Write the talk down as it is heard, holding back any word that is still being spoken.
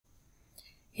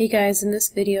Hey guys, in this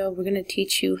video we're going to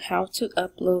teach you how to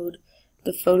upload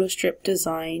the photo strip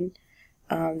design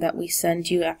that we send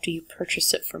you after you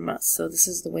purchase it from us. So this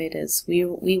is the way it is. We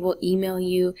will email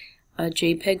you a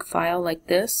JPEG file like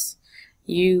this.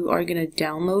 You are going to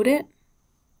download it,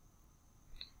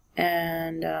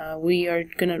 and we are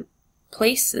going to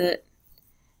place it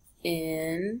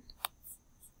in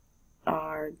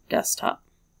our desktop.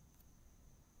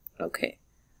 Okay,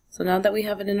 so now that we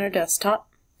have it in our desktop,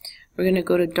 we're going to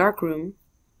go to Darkroom,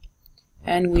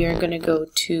 and we are going to go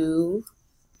to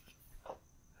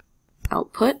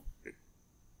Output.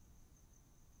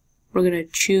 We're going to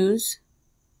choose,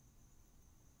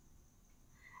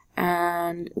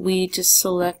 and we just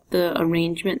select the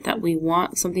arrangement that we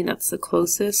want, something that's the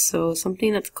closest. So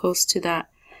something that's close to that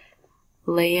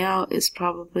layout is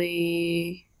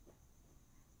probably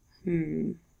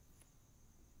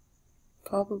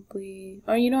oh,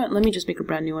 you know what, let me just make a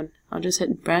brand new one. I'll just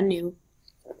hit brand new,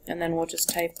 and then we'll just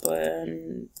type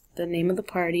in the name of the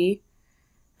party,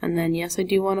 and then yes, I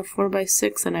do want a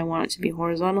 4x6 and I want it to be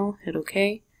horizontal. Hit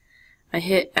OK. I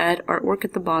hit add artwork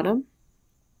at the bottom,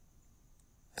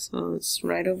 so it's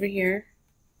right over here,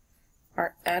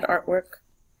 add artwork.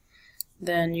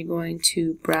 Then you're going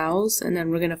to browse, and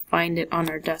then we're going to find it on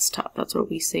our desktop. That's where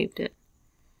we saved it.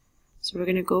 So we're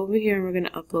going to go over here and we're going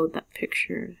to upload that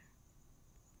picture.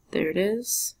 There it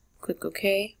is. Click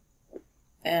OK,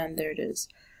 and there it is.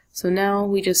 So now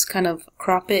we just kind of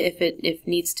crop it. If it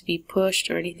needs to be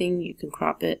pushed or anything, you can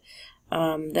crop it.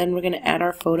 Then we're going to add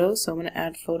our photos. So I'm going to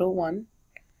add photo 1,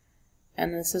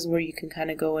 and this is where you can kind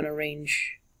of go and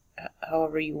arrange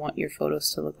however you want your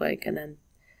photos to look like. And then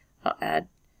I'll add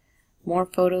more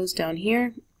photos down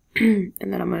here, and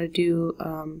then I'm going to do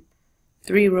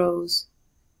 3 rows.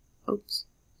 Oops,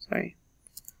 sorry,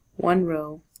 1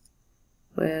 row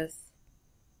with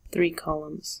 3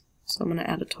 columns. So I'm going to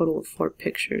add a total of 4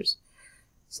 pictures.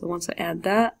 So once I add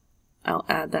that, I'll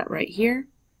add that right here,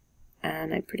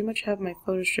 and I pretty much have my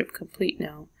photo strip complete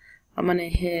now. I'm going to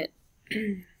hit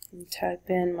type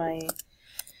in my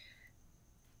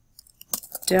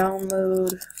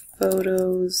download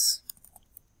photos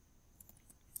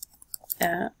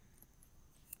at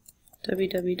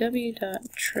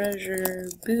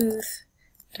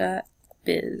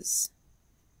www.treasurebooth.biz.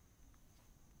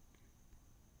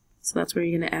 So that's where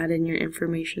you're going to add in your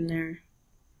information there,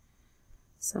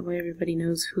 so that way everybody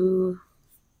knows who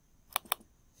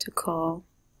to call.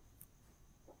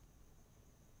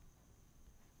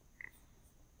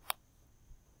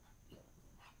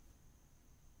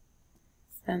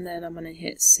 And then I'm going to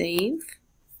hit save.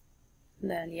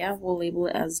 And then yeah, we'll label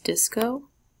it as disco.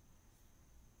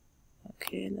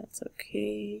 Okay, that's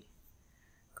okay.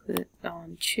 Click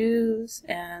on choose,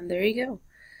 and there you go.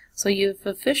 So you've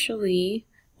officially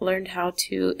learned how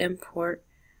to import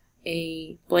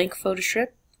a blank photo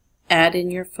strip, add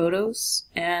in your photos,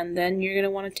 and then you're going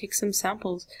to want to take some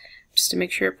samples just to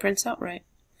make sure it prints out right.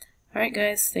 Alright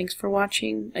guys, thanks for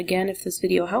watching. Again, if this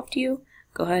video helped you,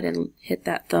 go ahead and hit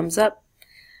that thumbs up.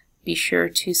 Be sure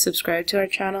to subscribe to our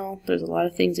channel. There's a lot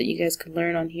of things that you guys could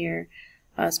learn on here,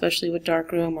 especially with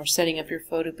Darkroom or setting up your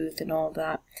photo booth and all of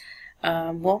that.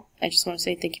 Well, I just want to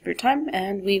say thank you for your time,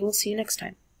 and we will see you next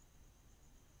time.